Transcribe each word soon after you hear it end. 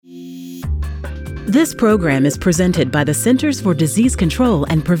This program is presented by the Centers for Disease Control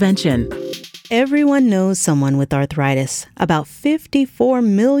and Prevention. Everyone knows someone with arthritis. About 54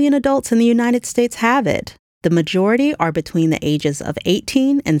 million adults in the United States have it. The majority are between the ages of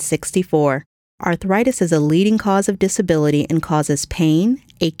 18 and 64. Arthritis is a leading cause of disability and causes pain,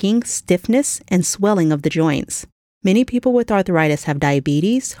 aching, stiffness, and swelling of the joints. Many people with arthritis have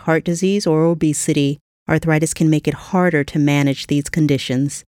diabetes, heart disease, or obesity. Arthritis can make it harder to manage these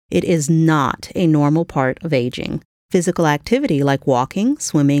conditions. It is not a normal part of aging. Physical activity like walking,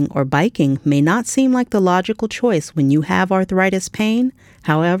 swimming, or biking may not seem like the logical choice when you have arthritis pain.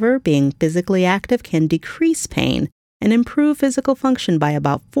 However, being physically active can decrease pain and improve physical function by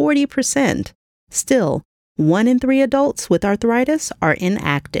about 40%. Still, 1 in 3 adults with arthritis are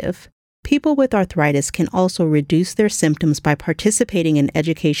inactive. People with arthritis can also reduce their symptoms by participating in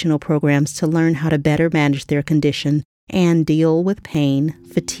educational programs to learn how to better manage their condition and deal with pain,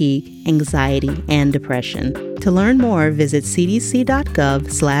 fatigue, anxiety, and depression. To learn more, visit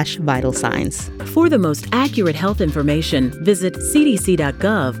cdc.gov/vital signs. For the most accurate health information, visit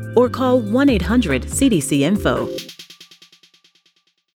cdc.gov or call 1-800-CDC-INFO.